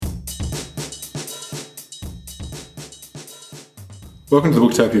Welcome to the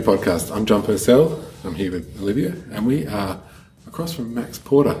Booktopia podcast. I'm John Purcell. I'm here with Olivia, and we are across from Max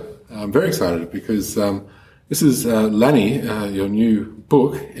Porter. I'm very excited because this is Lanny, your new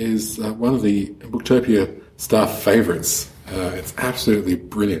book, is one of the Booktopia staff favourites. It's absolutely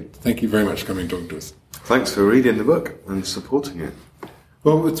brilliant. Thank you very much for coming and talking to us. Thanks for reading the book and supporting it.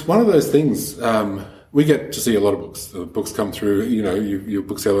 Well, it's one of those things. We get to see a lot of books. The books come through, your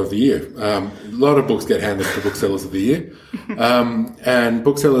bookseller of the year. A lot of books get handed to booksellers of the year. And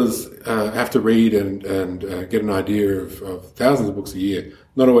booksellers have to read and get an idea of thousands of books a year,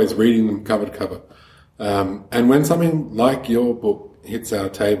 not always reading them cover to cover. And when something like your book hits our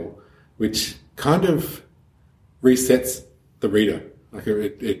table, which kind of resets the reader, like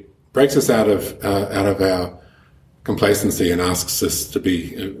it breaks us out of our complacency and asks us to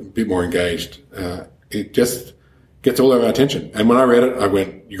be a bit more engaged. It just gets all of our attention. And when I read it, I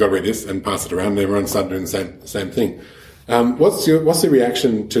went, "You got to read this," and pass it around. And everyone started doing the same thing. What's the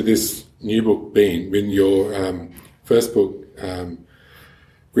reaction to this new book been? When your first book,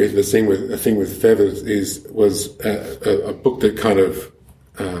 "Grief, a Thing with Feathers," was a book that kind of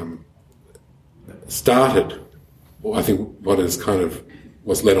started, I think, what is kind of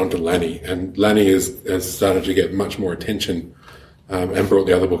was led on to Lanny, and Lanny has started to get much more attention. And brought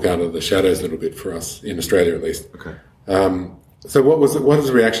the other book out of the shadows a little bit for us, in Australia at least. Okay. So what has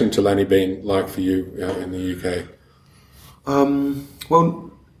the reaction to Lanny been like for you in the UK? Well,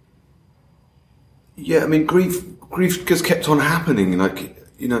 yeah, I mean, grief just kept on happening.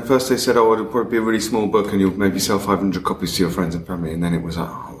 First they said, "Oh, it'll probably be a really small book and you'll maybe sell 500 copies to your friends and family." And then it was like,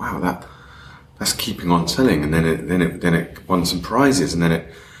 "Oh, wow, that's keeping on selling." And then it won some prizes, and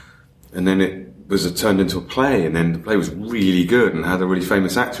then it was turned into a play, and then the play was really good and had a really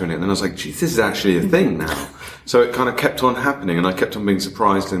famous actor in it. And then I was like, geez, this is actually a thing now. So it kind of kept on happening, and I kept on being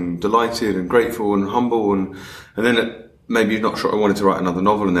surprised and delighted and grateful and humble. And then maybe not sure I wanted to write another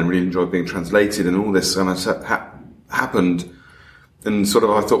novel, and then really enjoyed being translated, and all this kind of happened. And sort of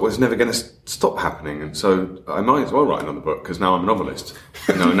I thought, well, it's never going to stop happening. And so I might as well write another book, because now I'm a novelist.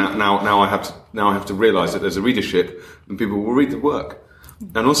 Now I have to realise that there's a readership and people will read the work.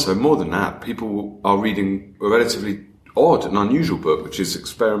 And also, more than that, people are reading a relatively odd and unusual book, which is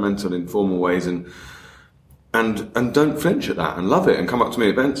experimental in formal ways, and don't flinch at that and love it, and come up to me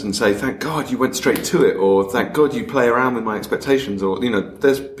at events and say, "Thank God you went straight to it," or "Thank God you play around with my expectations," or,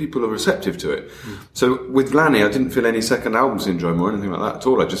 there's people who are receptive to it. So with Lanny, I didn't feel any second album syndrome or anything like that at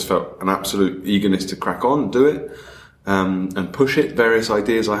all. I just felt an absolute eagerness to crack on, do it, and push it. Various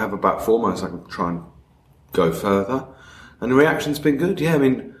ideas I have about format, so I can try and go further. And the reaction's been good. Yeah, I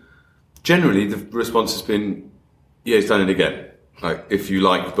mean, generally the response has been, "Yeah, he's done it again." Like, if you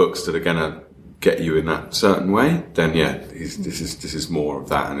like books that are gonna get you in that certain way, then yeah, this is more of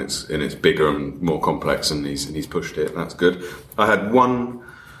that, and it's bigger and more complex, and he's pushed it. That's good. I had one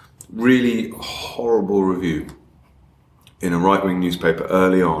really horrible review in a right-wing newspaper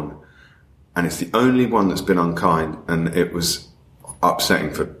early on, and it's the only one that's been unkind, and it was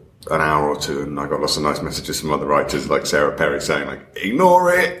upsetting for an hour or two, and I got lots of nice messages from other writers like Sarah Perry saying, like,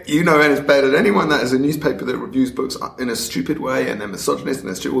 "Ignore it, and it's better than anyone that is a newspaper that reviews books in a stupid way, and they're misogynist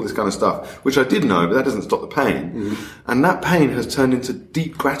and they're all this kind of stuff," which I did know, but that doesn't stop the pain. Mm-hmm. And that pain has turned into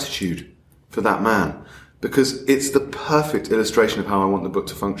deep gratitude for that man, because it's the perfect illustration of how I want the book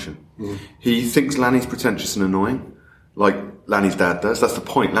to function. Mm-hmm. He thinks Lanny's pretentious and annoying, like Lanny's dad does. That's the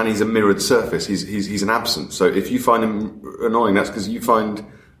point. Lanny's a mirrored surface. He's an absence. So if you find him annoying, that's because you find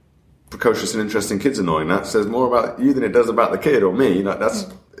precocious and interesting kids annoying. That says more about you than it does about the kid or me. That's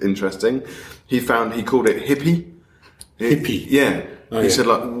interesting. He called it hippie. Hippie? Yeah. He said,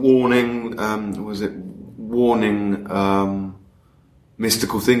 like, warning,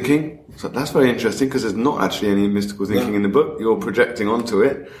 mystical thinking. So that's very interesting, because there's not actually any mystical thinking in the book. You're projecting onto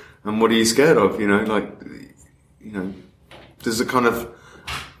it. And what are you scared of? There's a kind of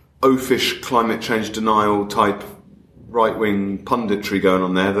oafish climate change denial type right-wing punditry going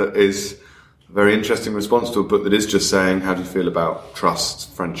on there that is a very interesting response to a book that is just saying, how do you feel about trust,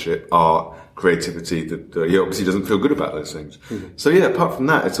 friendship, art, creativity, that he obviously doesn't feel good about those things. Mm-hmm. So yeah, apart from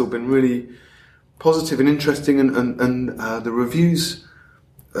that, it's all been really positive and interesting, and the reviews,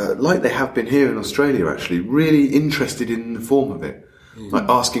 like they have been here in Australia, actually, really interested in the form of it. Mm-hmm. Like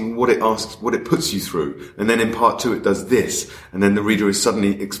asking what it puts you through, and then in part 2 it does this, and then the reader is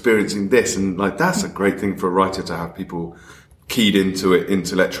suddenly experiencing this, and like that's a great thing for a writer, to have people keyed into it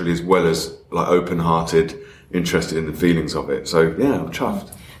intellectually as well as like open-hearted, interested in the feelings of it. So yeah, I'm chuffed.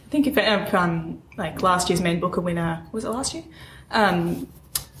 I think if like last year's main booker winner, was it last year?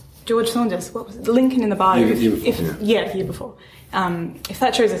 George Saunders, what was it? Lincoln in the Bayou. The year before. The year before. If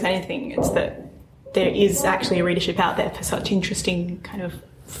that shows us anything, it's that there is actually a readership out there for such interesting kind of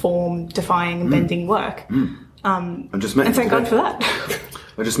form-defying and bending work. I just met him and thank today. God for that.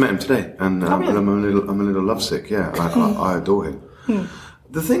 I just met him today, and really? I'm a little lovesick. Yeah, I adore him.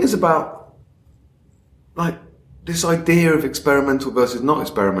 The thing is about like this idea of experimental versus not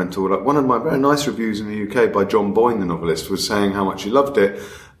experimental. Like one of my very nice reviews in the UK by John Boyne, the novelist, was saying how much he loved it,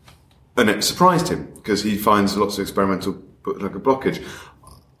 and it surprised him because he finds lots of experimental like a blockage.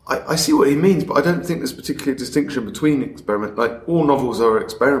 I see what he means, but I don't think there's particularly a distinction between experiment. Like all novels are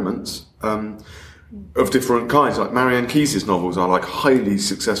experiments of different kinds. Like Marianne Keyes' novels are like highly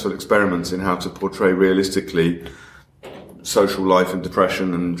successful experiments in how to portray realistically social life and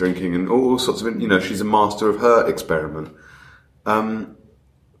depression and drinking and all sorts of. You know, she's a master of her experiment.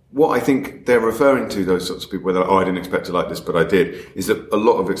 What I think they're referring to, those sorts of people, whether I didn't expect to like this, but I did, is that a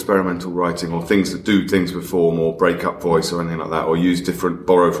lot of experimental writing or things that do things with form or break up voice or anything like that, or use different,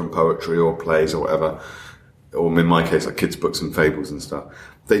 borrow from poetry or plays or whatever, or in my case, like kids' books and fables and stuff,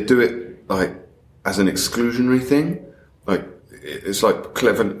 they do it like as an exclusionary thing. Like, it's like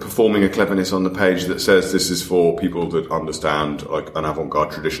performing a cleverness on the page that says this is for people that understand like an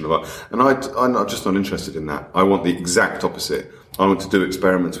avant-garde tradition of art. And I'm just not interested in that. I want the exact opposite. I want to do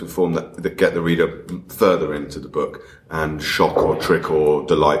experiments with form that get the reader further into the book and shock or trick or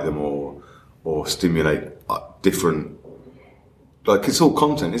delight them or stimulate different. Like, it's all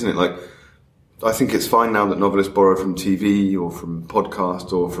content, isn't it? Like, I think it's fine now that novelists borrow from TV or from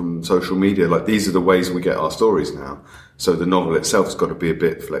podcast or from social media. Like, these are the ways we get our stories now. So the novel itself has got to be a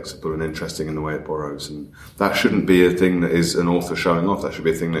bit flexible and interesting in the way it borrows. And that shouldn't be a thing that is an author showing off. That should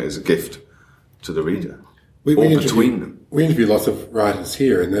be a thing that is a gift to the reader. We between them. We interview lots of writers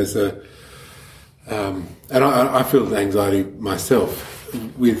here, and there's and I feel anxiety myself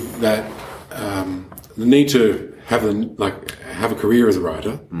with that, the need to have a career as a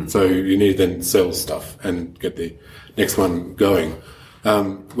writer. So you need to then sell stuff and get the next one going.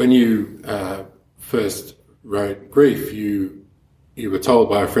 When you first wrote Grief, you were told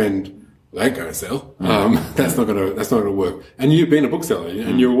by a friend, "They ain't going to sell. That's not going to work." And you've been a bookseller,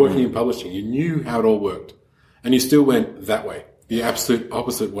 and you were working in publishing. You knew how it all worked, and you still went that way, the absolute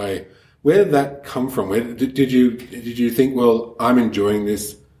opposite way. Where did that come from? Where did you think, well, I'm enjoying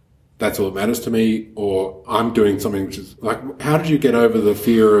this, that's all that matters to me, or I'm doing something which is like? How did you get over the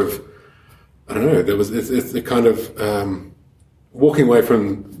fear of? I don't know. It's a kind of walking away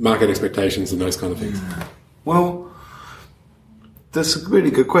from market expectations and those kind of things. Well, that's a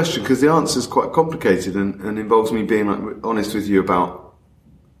really good question, because the answer is quite complicated and involves me being honest with you about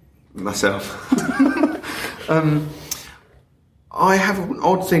myself. I have an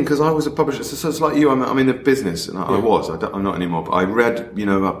odd thing, because I was a publisher, so it's like you, I'm in the business, and I'm not anymore, but I read,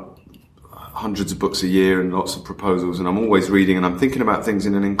 hundreds of books a year and lots of proposals, and I'm always reading, and I'm thinking about things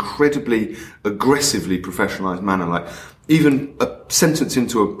in an incredibly aggressively professionalised manner. Like, even a sentence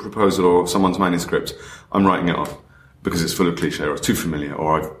into a proposal or someone's manuscript, I'm writing it off because it's full of cliche, or it's too familiar,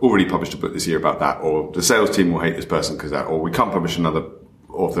 or I've already published a book this year about that, or the sales team will hate this person because that, or we can't publish another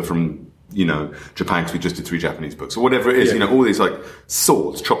author from Japan because we just did 3 Japanese books, or whatever it is. All these like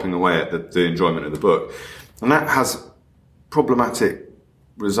swords chopping away at the enjoyment of the book, and that has problematic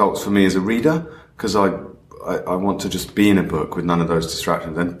results for me as a reader, because I want to just be in a book with none of those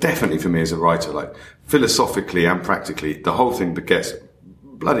distractions, and definitely for me as a writer, like philosophically and practically, the whole thing gets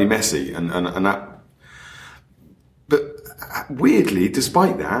bloody messy, and that. But weirdly,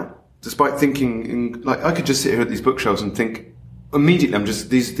 despite thinking, like, I could just sit here at these bookshelves and think immediately, I'm just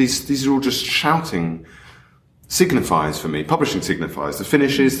these are all just shouting signifiers for me, publishing signifiers, the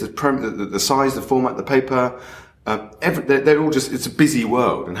finishes, the size, the format, the paper. They're all just, it's a busy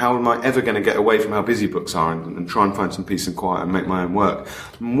world, and how am I ever going to get away from how busy books are and try and find some peace and quiet and make my own work?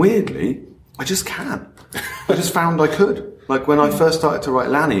 And weirdly, I just can. I just found I could. Like, when I first started to write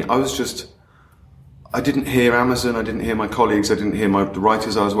Lanny, I didn't hear Amazon, I didn't hear my colleagues, I didn't hear the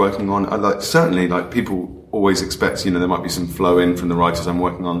writers I was working on. Certainly, people always expect, there might be some flow in from the writers I'm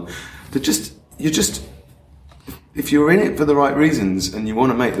working on. If you're in it for the right reasons and you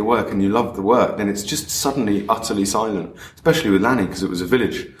want to make the work and you love the work, then it's just suddenly utterly silent, especially with Lanny, because it was a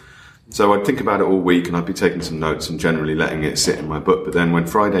village. So I'd think about it all week, and I'd be taking some notes and generally letting it sit in my book. But then when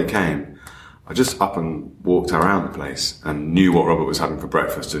Friday came, I just up and walked around the place and knew what Robert was having for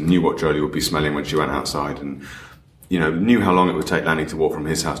breakfast, and knew what Jolie would be smelling when she went outside, and knew how long it would take Lanny to walk from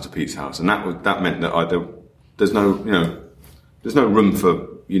his house to Pete's house. And that meant that there's no room for,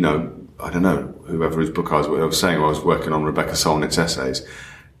 I don't know, whoever his book I was saying, I was working on Rebecca Solnit's essays.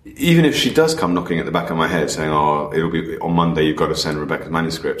 Even if she does come knocking at the back of my head saying, it'll be on Monday, you've got to send Rebecca's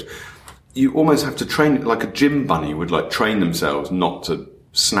manuscript, you almost have to train, like a gym bunny would train themselves not to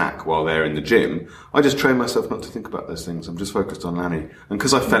snack while they're in the gym, I just train myself not to think about those things. I'm just focused on Lanny. And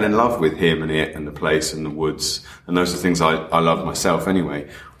because I fell in love with him and it and the place and the woods, and those are things I love myself anyway,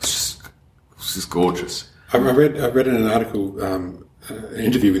 it's just gorgeous. I read in an article, an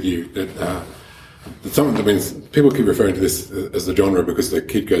interview with you, that some, I mean, people keep referring to this as the genre because the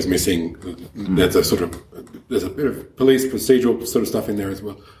kid goes missing. There's a bit of police procedural sort of stuff in there as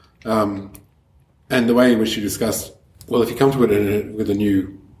well. And the way in which you discussed, well, if you come to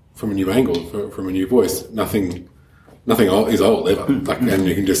it from a new angle, from a new voice, nothing is old ever. And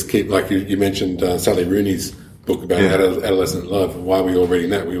you can just keep, like you mentioned, Sally Rooney's book about adolescent love. Why are we all reading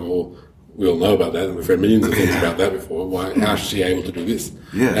that? We all know about that, and we've read millions of things about that before. How is she able to do this?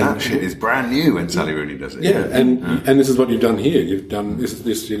 Yeah, and that shit is brand new when Sally Rooney does it. Yeah, and this is what you've done here. You've done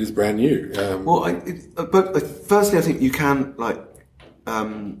this shit is brand new. But firstly, I think you can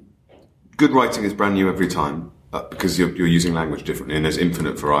good writing is brand new every time because you're using language differently, and there's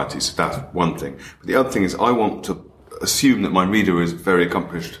infinite variety. So that's one thing. But the other thing is, I want to assume that my reader is a very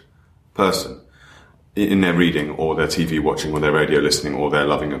accomplished person in their reading, or their TV watching, or their radio listening, or their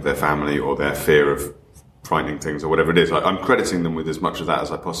loving of their family, or their fear of frightening things, or whatever it is. I'm crediting them with as much of that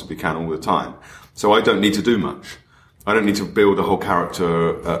as I possibly can all the time. So I don't need to do much. I don't need to build a whole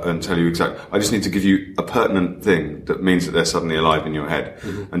character and tell you exactly. I just need to give you a pertinent thing that means that they're suddenly alive in your head,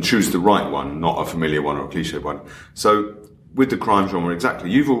 and choose the right one, not a familiar one or a cliche one. So with the crime genre, exactly.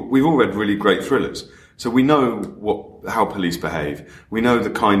 We've all read really great thrillers. So we know how police behave. We know the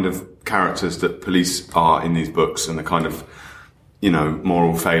kind of characters that police are in these books, and the kind of,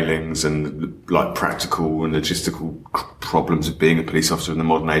 moral failings and like practical and logistical problems of being a police officer in the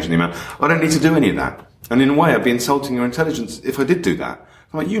modern age. And I don't need to do any of that. And in a way, I'd be insulting your intelligence if I did do that.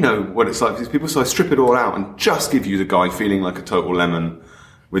 I'm like, you know what it's like for these people, so I strip it all out and just give you the guy feeling like a total lemon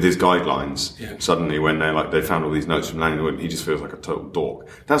with his guidelines. Yeah. Suddenly, when they found all these notes from Lanny Wood, he just feels like a total dork.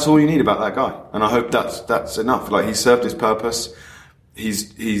 That's all you need about that guy, and I hope that's enough. Like, he served his purpose.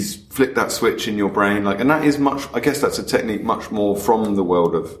 He's flicked that switch in your brain, and that is much. I guess that's a technique much more from the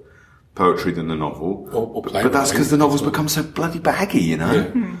world of poetry than the novel. But that's because the novels become so bloody baggy,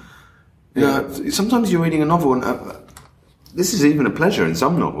 Yeah. Sometimes you're reading a novel, and this is even a pleasure in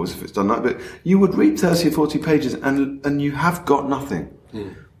some novels if it's done right, but you would read 30 or 40 pages and you have got nothing.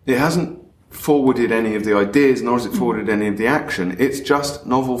 It hasn't forwarded any of the ideas, nor has it forwarded any of the action. It's just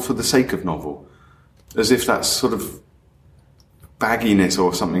novel for the sake of novel. As if that sort of bagginess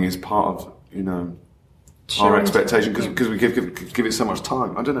or something is part of, our expectation, because we give it so much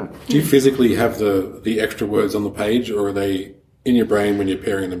time. I don't know. Do you physically have the extra words on the page, or are they in your brain when you're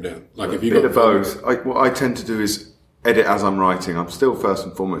paring them down? Like, if you got both. What I tend to do is edit as I'm writing. I'm still first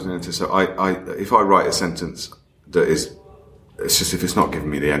and foremost an editor, so if I write a sentence that is, it's just, if it's not giving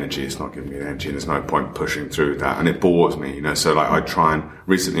me the energy, it's not giving me the energy, and there's no point pushing through that, and it bores me, So I try and,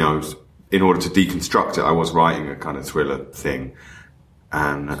 recently in order to deconstruct it, I was writing a kind of thriller thing,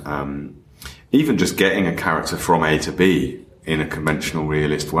 and even just getting a character from A to B in a conventional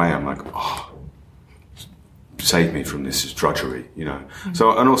realist way, I'm like, save me from this drudgery,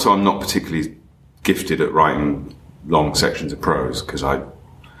 So, and also I'm not particularly gifted at writing long sections of prose, because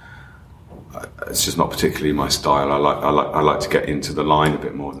it's just not particularly my style. I like to get into the line a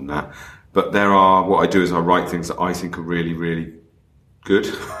bit more than that. But what I do is I write things that I think are really, really good,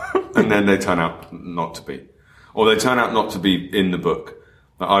 and then they turn out not to be, or they turn out not to be in the book.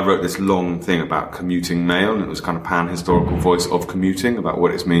 I wrote this long thing about commuting mail, and it was kind of pan-historical voice of commuting, about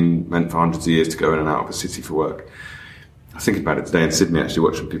what it's meant for hundreds of years to go in and out of a city for work. I was thinking about it today in Sydney, actually,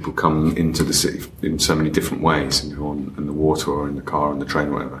 watching people come into the city in so many different ways, on the water or in the car, on the train,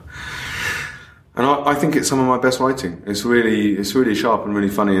 or whatever. And I think it's some of my best writing. It's really sharp and really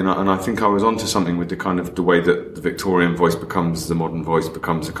funny, and I think I was onto something with the way that the Victorian voice becomes the modern voice,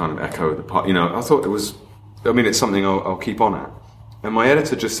 becomes a kind of echo of the part. I thought it's something I'll keep on at. And my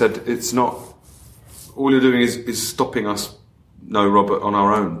editor just said, it's not, all you're doing is stopping us know Robert on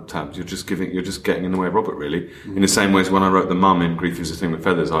our own terms. You're just getting in the way of Robert, really. In the same way as when I wrote the mum in Grief is a Thing with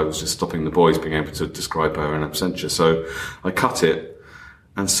Feathers, I was just stopping the boys being able to describe her in absentia. So I cut it,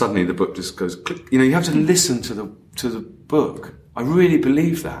 and suddenly the book just goes click. You have to listen to the book. I really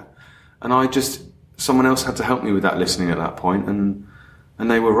believe that. And someone else had to help me with that listening at that point, and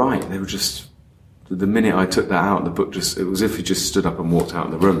they were right. They were just, the minute I took that out, the book it was as if he just stood up and walked out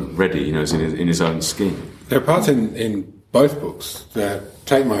of the room, ready, in his own scheme. There are parts in both books that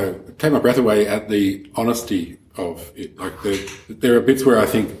take my breath away at the honesty of it. Like, there are bits where I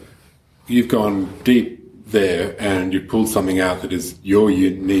think you've gone deep there and you pulled something out that is your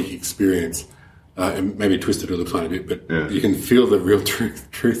unique experience, and maybe twisted it a little tiny bit, but you can feel the real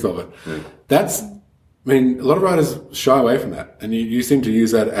truth of it. Yeah. I mean, a lot of writers shy away from that, and you seem to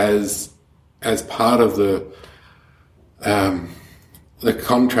use that as part of the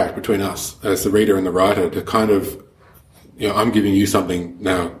contract between us as the reader and the writer to kind of, I'm giving you something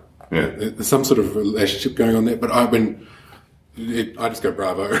now. Yeah. There's some sort of relationship going on there, but I just go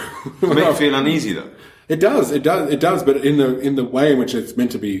bravo. It makes you feel uneasy though. It does, but in the way in which it's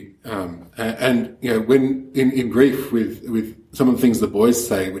meant to be, and when in grief with some of the things the boys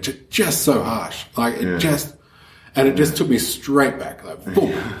say, which are just so harsh, like it just took me straight back, like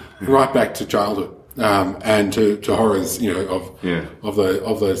boom, right back to childhood, and to horrors, of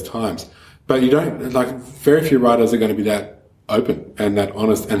those times. But you don't, like, very few writers are going to be that open and that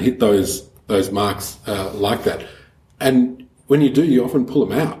honest and hit those marks like that. And when you do, you often pull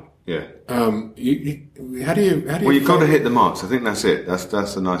them out. Yeah. How do you? Well, you've got to hit the marks. I think that's it.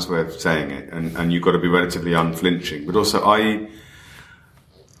 That's a nice way of saying it. And you've got to be relatively unflinching. But also, I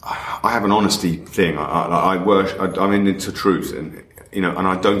have an honesty thing. I'm into truth, and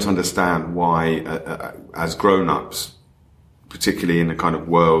I don't understand why, as grown-ups, particularly in the kind of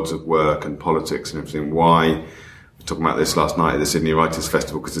worlds of work and politics and everything, why we were talking about this last night at the Sydney Writers'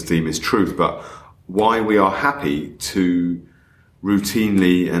 Festival because the theme is truth, but why we are happy to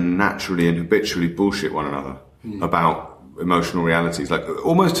routinely and naturally and habitually bullshit one another about emotional realities, like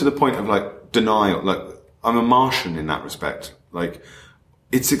almost to the point of like denial. Like I'm a Martian in that respect. Like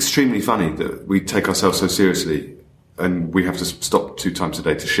it's extremely funny that we take ourselves so seriously and we have to stop 2 times a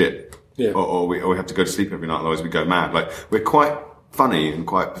day to shit, or we have to go to sleep every night, otherwise we go mad. Like we're quite funny and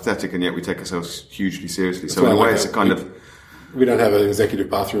quite pathetic, and yet we take ourselves hugely seriously. So in a way, it's a kind of. We don't have an executive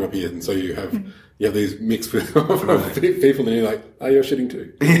bathroom up here, and so you have these mixed of people, and you're like, oh, you're shitting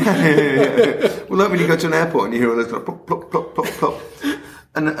too. Yeah. Well, like when you go to an airport and you hear all those plop, plop, plop, plop, plop.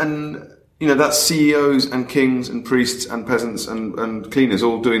 And that's CEOs and kings and priests and peasants and cleaners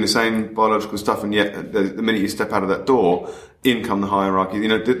all doing the same biological stuff, and yet the minute you step out of that door, in come the hierarchy.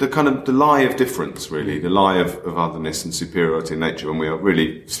 The kind of the lie of difference, really, the lie of otherness and superiority in nature, when we are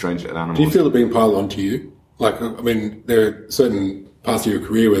really strange little animals. Do you feel it being piled onto you? Like, I mean, there are certain parts of your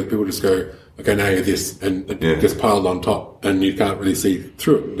career where people just go, okay, now you're this, and it gets piled on top, and you can't really see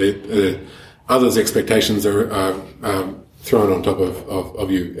through it. Others' expectations are thrown on top of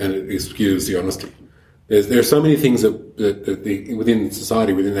you, and it skews the honesty. There are so many things that within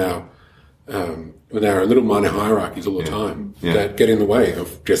society, within our little minor hierarchies all the time, that get in the way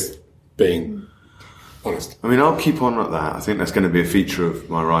of just being honest. I mean, I'll keep on at that. I think that's going to be a feature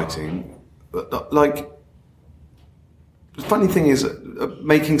of my writing. But, like, the funny thing is,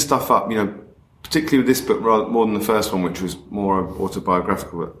 making stuff up, particularly with this book, more than the first one, which was more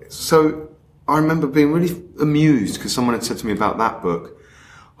autobiographical. So I remember being really amused because someone had said to me about that book,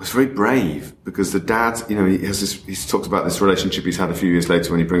 I was very brave because the dad, he talks about this relationship he's had a few years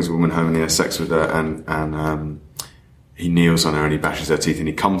later when he brings a woman home and he has sex with her and he kneels on her and he bashes her teeth and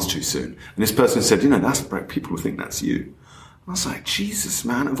he comes too soon. And this person said, that's brave. People will think that's you. And I was like, Jesus,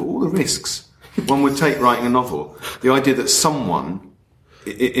 man, of all the risks one would take writing a novel, the idea that someone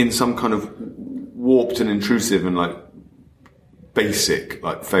in some kind of warped and intrusive and like basic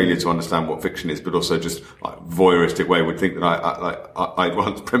like failure to understand what fiction is, but also just like voyeuristic way would think that I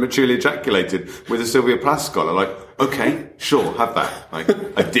once prematurely ejaculated with a Sylvia Plath scholar. Like, okay, sure, have that. Like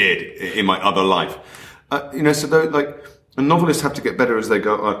I did in my other life. So though, like, and novelists have to get better as they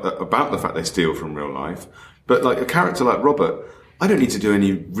go about the fact they steal from real life. But like a character like Robert, I don't need to do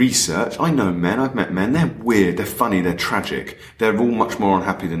any research. I know men. I've met men. They're weird. They're funny. They're tragic. They're all much more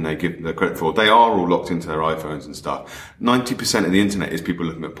unhappy than they give their credit for. They are all locked into their iPhones and stuff. 90% of the internet is people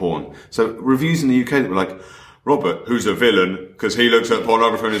looking at porn. So reviews in the UK that were like, Robert, who's a villain because he looks at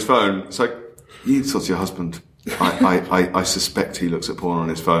pornography on his phone. It's like, you talk to your husband. I suspect he looks at porn on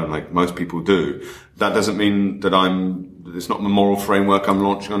his phone like most people do. That doesn't mean that it's not the moral framework I'm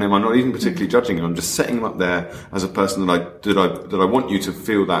launching on him. I'm not even particularly judging him. I'm just setting him up there as a person that I want you to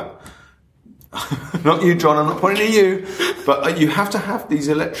feel that. Not you, John, I'm not pointing at you. But you have to have these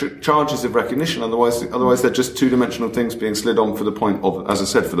electric charges of recognition. Otherwise they're just two-dimensional things being slid on for the point of, as I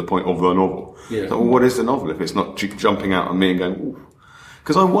said, for the point of the novel. Yeah. So, well, what is the novel if it's not jumping out on me and going, ooh?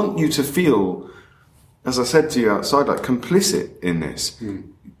 Because I want you to feel, as I said to you outside, like complicit in this. Mm.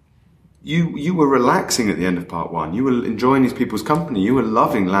 You were relaxing at the end of part one. You were enjoying these people's company. You were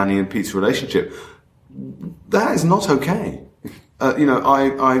loving Lanny and Pete's relationship. That is not okay.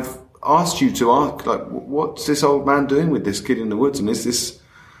 I've asked you to ask, like, what's this old man doing with this kid in the woods? And is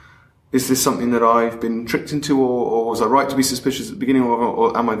this something that I've been tricked into, or was I right to be suspicious at the beginning,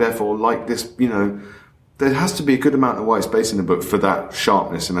 or am I therefore like this? There has to be a good amount of white space in the book for that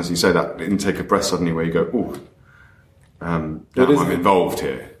sharpness, and as you say, that intake of breath suddenly where you go, ooh, I'm involved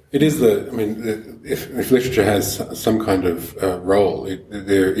here. It is if literature has some kind of role,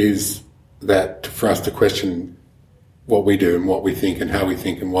 there is that for us to question what we do and what we think and how we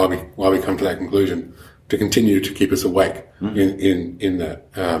think and why we come to that conclusion, to continue to keep us awake in that.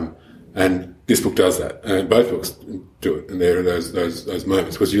 And this book does that. And both books do it. And there are those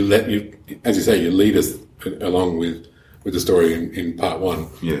moments because as you say, you lead us along with the story in part one.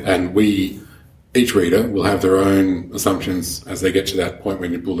 Yeah. And each reader will have their own assumptions as they get to that point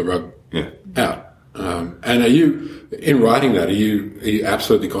when you pull the rug out. And are you, in writing that, are you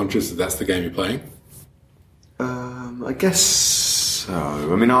absolutely conscious that that's the game you're playing? I guess so.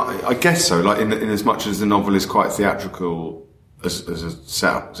 I mean, I guess so. Like in as much as the novel is quite theatrical as a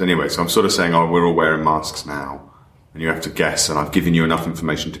setup. Anyway, so I'm sort of saying, we're all wearing masks now, and you have to guess. And I've given you enough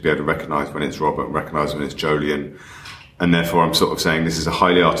information to be able to recognise when it's Robert, and recognise when it's Jolien. And therefore, I'm sort of saying this is a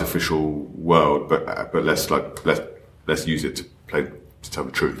highly artificial world, but let's use it to tell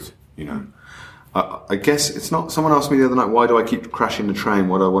the truth. You know, I guess it's not. Someone asked me the other night, why do I keep crashing the train?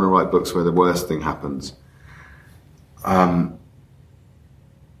 Why do I want to write books where the worst thing happens?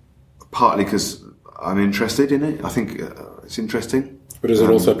 Partly because I'm interested in it. I think it's interesting. But is it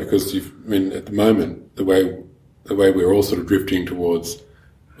also because at the moment, the way we're all sort of drifting towards,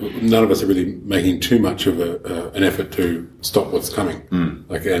 none of us are really making too much of an effort to stop what's coming. And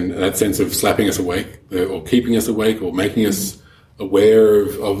that sense of slapping us awake, or keeping us awake, or making us aware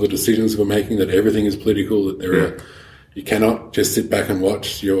of the decisions we're making, that everything is political, that you cannot just sit back and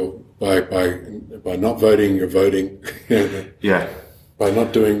watch by not voting, you're voting. By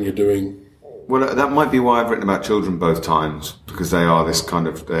not doing, you're doing. Well, that might be why I've written about children both times, because they are as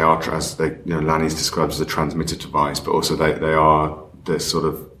Lanny's describes as a transmitter device, but also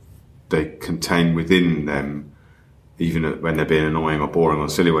they contain within them, even when they're being annoying or boring or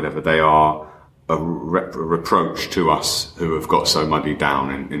silly or whatever, they are a reproach to us who have got so muddy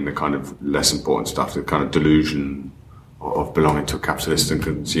down in the kind of less important stuff, the kind of delusion of belonging to a capitalist and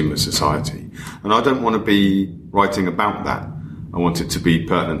consumer society. And I don't want to be writing about that. I want it to be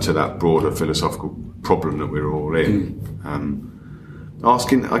pertinent to that broader philosophical problem that we're all in.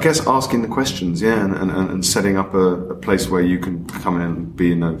 Asking the questions, and setting up a place where you can come in and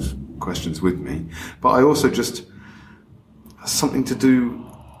be in those questions with me. But I also just has something to do,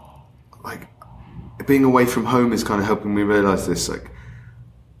 like, being away from home is kind of helping me realise this. Like,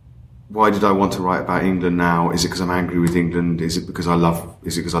 why did I want to write about England now? Is it because I'm angry with England? Is it because I love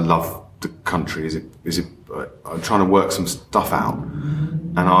the country? Is it? I'm trying to work some stuff out,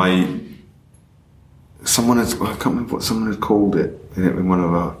 and I can't remember what someone had called it in one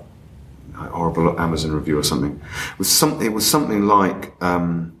of a horrible Amazon review or something. It was something like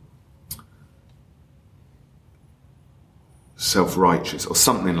self-righteous or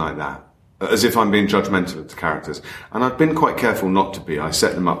something like that, as if I'm being judgmental of the characters. And I've been quite careful not to be. I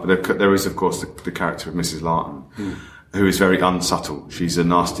set them up, but there is, of course, the character of Mrs. Larton, who is very unsubtle. She's a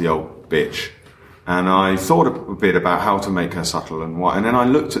nasty old bitch. And I thought a bit about how to make her subtle and why. And then I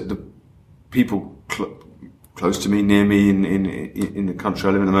looked at the people close to me, near me, in the country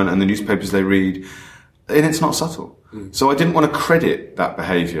I live in at the moment, and the newspapers they read, and it's not subtle. So I didn't want to credit that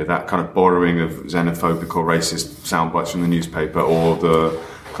behaviour, that kind of borrowing of xenophobic or racist sound bites from the newspaper, or the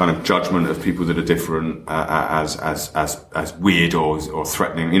kind of judgment of people that are different as weird or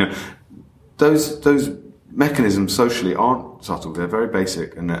threatening. You know, those mechanisms socially aren't subtle. They're very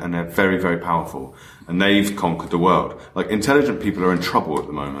basic and they're very, very powerful. And they've conquered the world. Like, intelligent people are in trouble at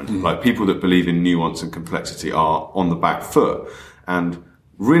the moment. Like, people that believe in nuance and complexity are on the back foot. And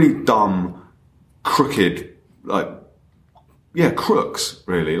really dumb, crooked, crooks,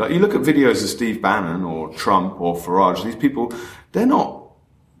 really. Like, you look at videos of Steve Bannon or Trump or Farage, these people,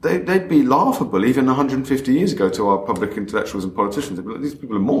 they'd be laughable even 150 years ago to our public intellectuals and politicians. They'd be like, these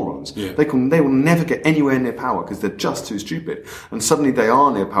people are morons. Yeah. They will never get anywhere near power because they're just too stupid. And suddenly they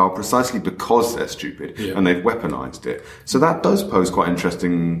are near power precisely because they're stupid, and they've weaponized it. So that does pose quite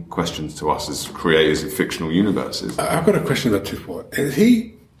interesting questions to us as creators of fictional universes. I've got a question about Toothwort.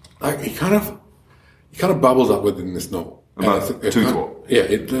 He kind of bubbles up within this novel. About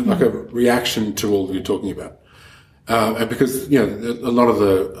Toothwort? Like a reaction to all that you're talking about. And because, you know, a lot of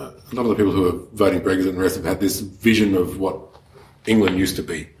the people who are voting Brexit and the rest have had this vision of what England used to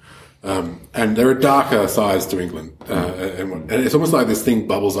be. And there are darker sides to England. And it's almost like this thing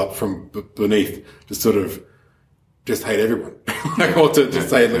bubbles up from beneath to sort of just hate everyone. Or to just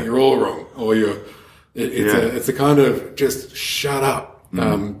say that you're all wrong. Or it's a kind of just shut up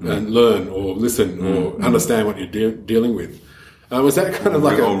and learn or listen or understand what you're dealing with. Was that kind of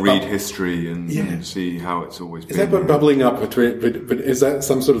like or read history and see how it's always been? Is that what bubbling up between? But is that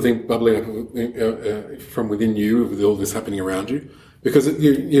some sort of thing bubbling up from within you with all this happening around you? Because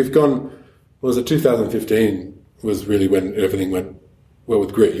you've gone, what was it, 2015 was really when everything went well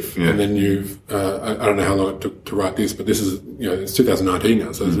with grief. Yeah. And then I don't know how long it took to write this, but this is, it's 2019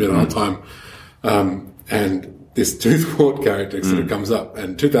 now, so it's been a long time. And this Toothwort character sort of comes up,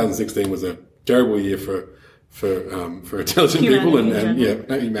 and 2016 was a terrible year for intelligent people and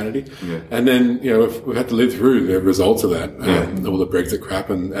humanity. Yeah. And then, we've had to live through the results of that, all the Brexit crap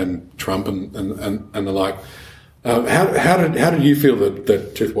and Trump and the like. How did you feel that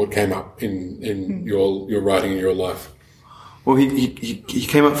Toothwort came up in your writing and your life? Well, he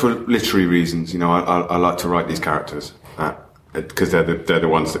came up for literary reasons. I like to write these characters because they're the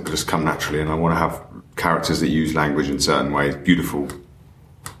ones that just come naturally, and I want to have characters that use language in certain ways, beautiful,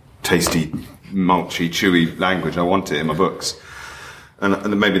 tasty, mulchy, chewy language. I want it in my books,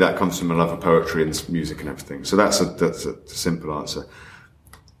 and maybe that comes from a love of poetry and music and everything. So that's a simple answer.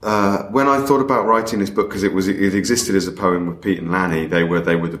 When I thought about writing this book, because it existed as a poem with Pete and Lanny, they were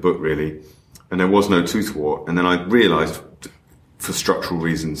the book really, and there was no Toothwort. And then I realised, for structural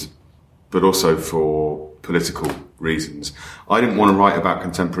reasons, but also for political reasons, I didn't want to write about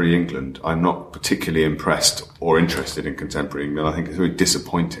contemporary England. I'm not particularly impressed or interested in contemporary England. I think it's very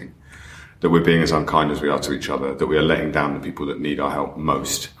disappointing that we're being as unkind as we are to each other, that we are letting down the people that need our help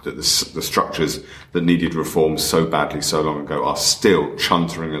most, that the structures that needed reform so badly so long ago are still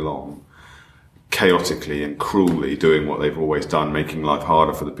chuntering along, chaotically and cruelly doing what they've always done, making life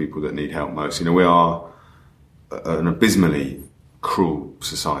harder for the people that need help most. We are an abysmally cruel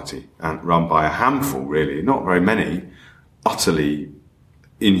society, and run by a handful, really, not very many, utterly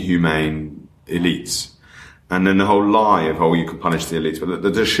inhumane elites. And then the whole lie of, you can punish the elites,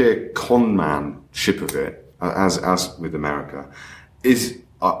 but the sheer conmanship of it, as with America, is,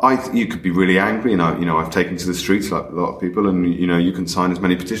 you could be really angry, and I've taken to the streets like a lot of people, and you can sign as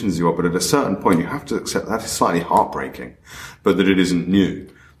many petitions as you want, but at a certain point you have to accept that is slightly heartbreaking, but that it isn't new.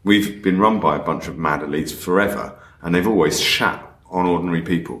 We've been run by a bunch of mad elites forever, and they've always shat on ordinary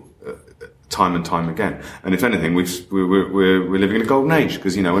people, time and time again. And if anything, we're living in a golden age,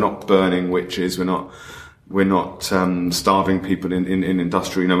 because we're not burning witches, we're not starving people in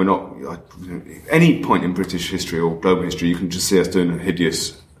industry. We're not. Any point in British history or global history, you can just see us doing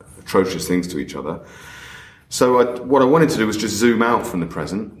hideous, atrocious things to each other. So what I wanted to do was just zoom out from the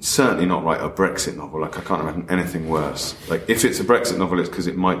present. Certainly not write a Brexit novel. I can't imagine anything worse. If it's a Brexit novel, it's because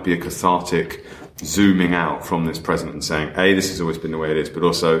it might be a cathartic zooming out from this present and saying, this has always been the way it is, but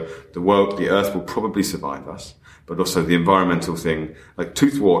also the earth will probably survive us, but also the environmental thing.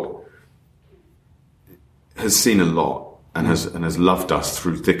 Toothwort has seen a lot and has loved us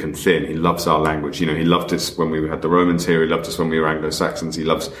through thick and thin. He loves our language. He loved us when we had the Romans here. He loved us when we were Anglo-Saxons. He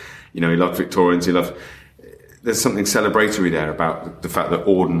loves, he loved Victorians. There's something celebratory there about the fact that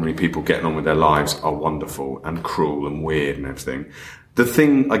ordinary people getting on with their lives are wonderful and cruel and weird and everything. The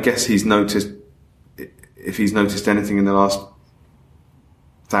thing I guess he's noticed, if he's noticed anything in the last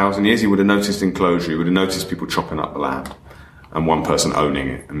 1,000 years, he would have noticed enclosure. He would have noticed people chopping up the land and one person owning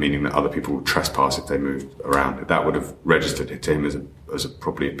it, and meaning that other people would trespass if they moved around it. That would have registered to him as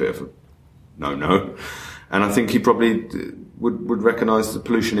probably a bit of a no-no. And I think he probably would recognise the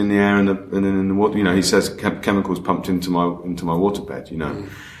pollution in the air and in the water. He says chemicals pumped into my waterbed.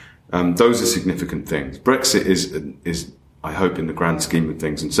 Those are significant things. Brexit is I hope in the grand scheme of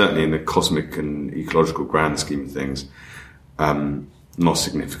things, and certainly in the cosmic and ecological grand scheme of things, not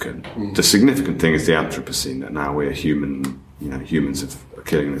significant. The significant thing is the Anthropocene, that now we're humans are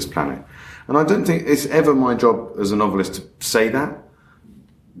killing this planet. And I don't think it's ever my job as a novelist to say that.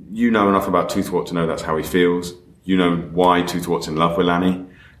 You know enough about Toothwort to know that's how he feels. You know why Toothwort's in love with Lanny,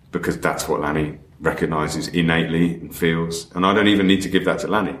 because that's what Lanny recognises innately and feels. And I don't even need to give that to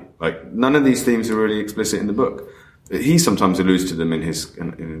Lanny. None of these themes are really explicit in the book. He sometimes alludes to them in his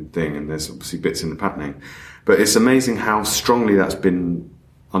thing, and there's obviously bits in the patterning. But it's amazing how strongly that's been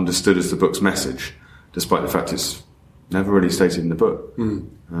understood as the book's message, despite the fact it's never really stated in the book.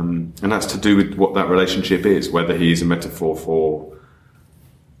 And that's to do with what that relationship is, whether he's a metaphor for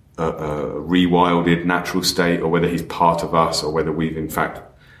a rewilded natural state, or whether he's part of us, or whether we've in fact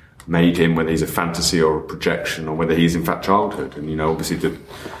made him, whether he's a fantasy or a projection, or whether he's in fact childhood. And obviously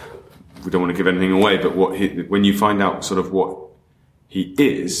we don't want to give anything away, but when you find out sort of what he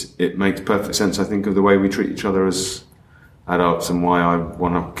is, it makes perfect sense, I think, of the way we treat each other as adults, and why I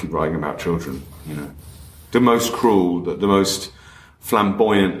want to keep writing about children. The most cruel, the most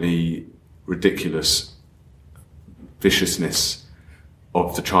flamboyantly ridiculous viciousness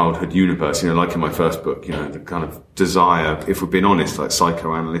of the childhood universe, like in my first book, the kind of desire, if we're being honest,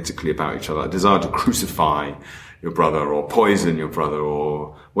 psychoanalytically about each other, a desire to crucify your brother or poison your brother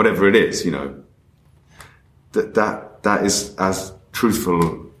or whatever it is, that is as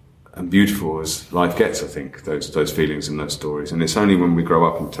truthful and beautiful as life gets, I think, those feelings and those stories. And it's only when we grow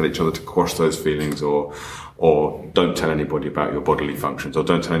up and tell each other to quash those feelings, or don't tell anybody about your bodily functions, or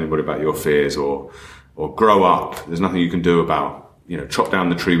don't tell anybody about your fears, or grow up. There's nothing you can do about, chop down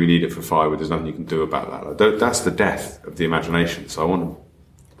the tree, we need it for firewood. There's nothing you can do about that. That's the death of the imagination. So I want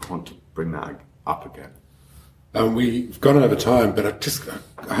to bring that up again. We've gone over time, but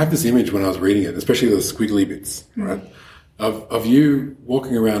I have this image when I was reading it, especially the squiggly bits, right? Of you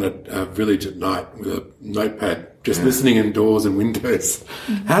walking around a village at night with a notepad, just listening in doors and windows.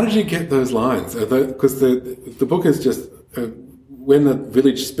 How did you get those lines? Because the book is just when the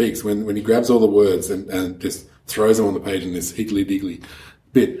village speaks, when he grabs all the words and just throws them on the page in this higgly-diggly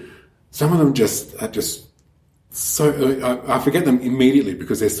bit. Some of them are just so I forget them immediately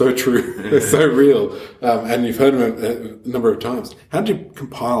because they're so true, they're so real, and you've heard them a number of times. How did you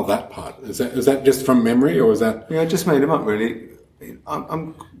compile that part? Is that just from memory, or is that? Yeah, I just made them up. Really,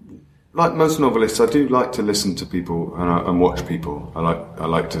 I'm like most novelists. I do like to listen to people and watch people. I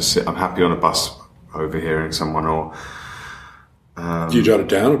like to sit. I'm happy on a bus overhearing someone, or do you jot it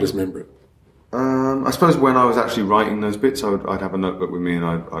down or just remember it? I suppose when I was actually writing those bits, I'd have a notebook with me and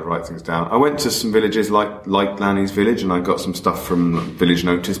I'd write things down. I went to some villages like Lanny's village, and I got some stuff from village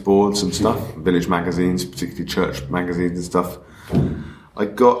notice boards and stuff, village magazines, particularly church magazines and stuff. I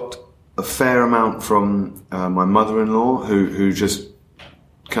got a fair amount from my mother-in-law, who just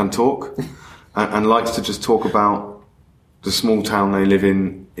can talk and likes to just talk about the small town they live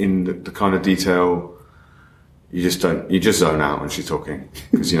in the kind of detail. You just zone out when she's talking,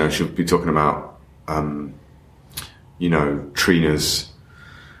 because she'll be talking about Trina's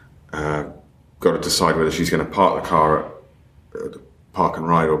got to decide whether she's going to park the car at the park and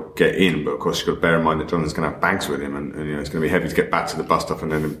ride or get in, but of course she's got to bear in mind that Jonathan's going to have bags with him, and it's going to be heavy to get back to the bus stop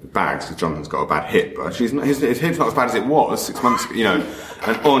and then the bags, because Jonathan's got a bad hip, but his hip's not as bad as it was 6 months ago,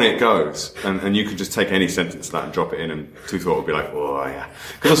 and on it goes, and you could just take any sentence of that and drop it in, and Two Thought would be like, oh yeah,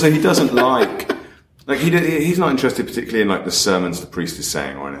 because also he doesn't like he's not interested particularly in like the sermons the priest is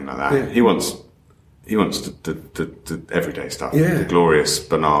saying or anything like that. Yeah. He wants the everyday stuff, the glorious,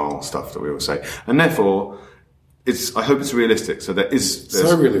 banal stuff that we all say, and therefore I hope it's realistic. So there's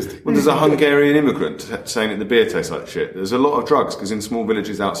so realistic. Well, there's a Hungarian immigrant saying that the beer tastes like shit. There's a lot of drugs, because in small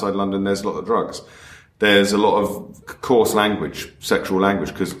villages outside London, there's a lot of drugs. There's a lot of coarse language, sexual language,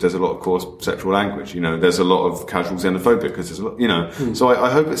 because there's a lot of coarse sexual language. There's a lot of casual xenophobia, because there's a lot, So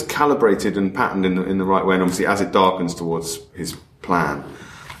I hope it's calibrated and patterned in the right way. And obviously, as it darkens towards his plan,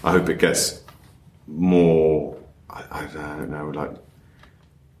 I hope it gets more. I don't know, like,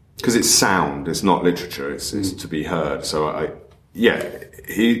 because it's sound, it's not literature. It's to be heard. So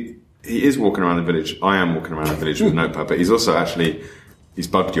he is walking around the village. I am walking around the village with a notepad, but he's also actually. He's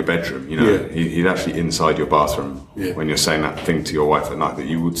bugged your bedroom, He's actually inside your bathroom when you're saying that thing to your wife at night that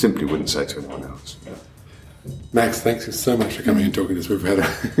you simply wouldn't say to anyone else. Yeah. Max, thanks so much for coming and talking to us. We've had a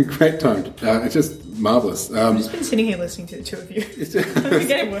great time. It's just marvellous. I've just been sitting here listening to the two of you. The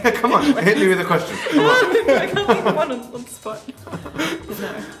game work. Come on, hit me with a question. Come on. I can't think of one on the spot.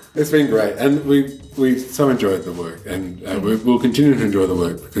 No. It's been great, and we so enjoyed the work, and we'll continue to enjoy the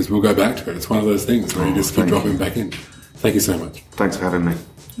work, because we'll go back to it. It's one of those things where you just keep dropping back in. Thank you so much. Thanks for having me.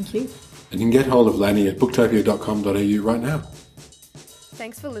 Thank you. And you can get hold of Lanny at booktopia.com.au right now.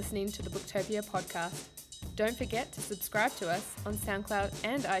 Thanks for listening to the Booktopia podcast. Don't forget to subscribe to us on SoundCloud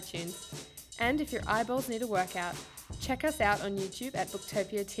and iTunes. And if your eyeballs need a workout, check us out on YouTube at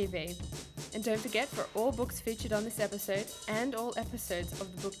Booktopia TV. And don't forget, for all books featured on this episode and all episodes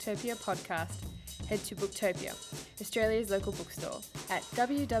of the Booktopia podcast, head to Booktopia, Australia's local bookstore, at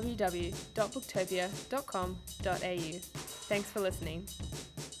www.booktopia.com.au. Thanks for listening.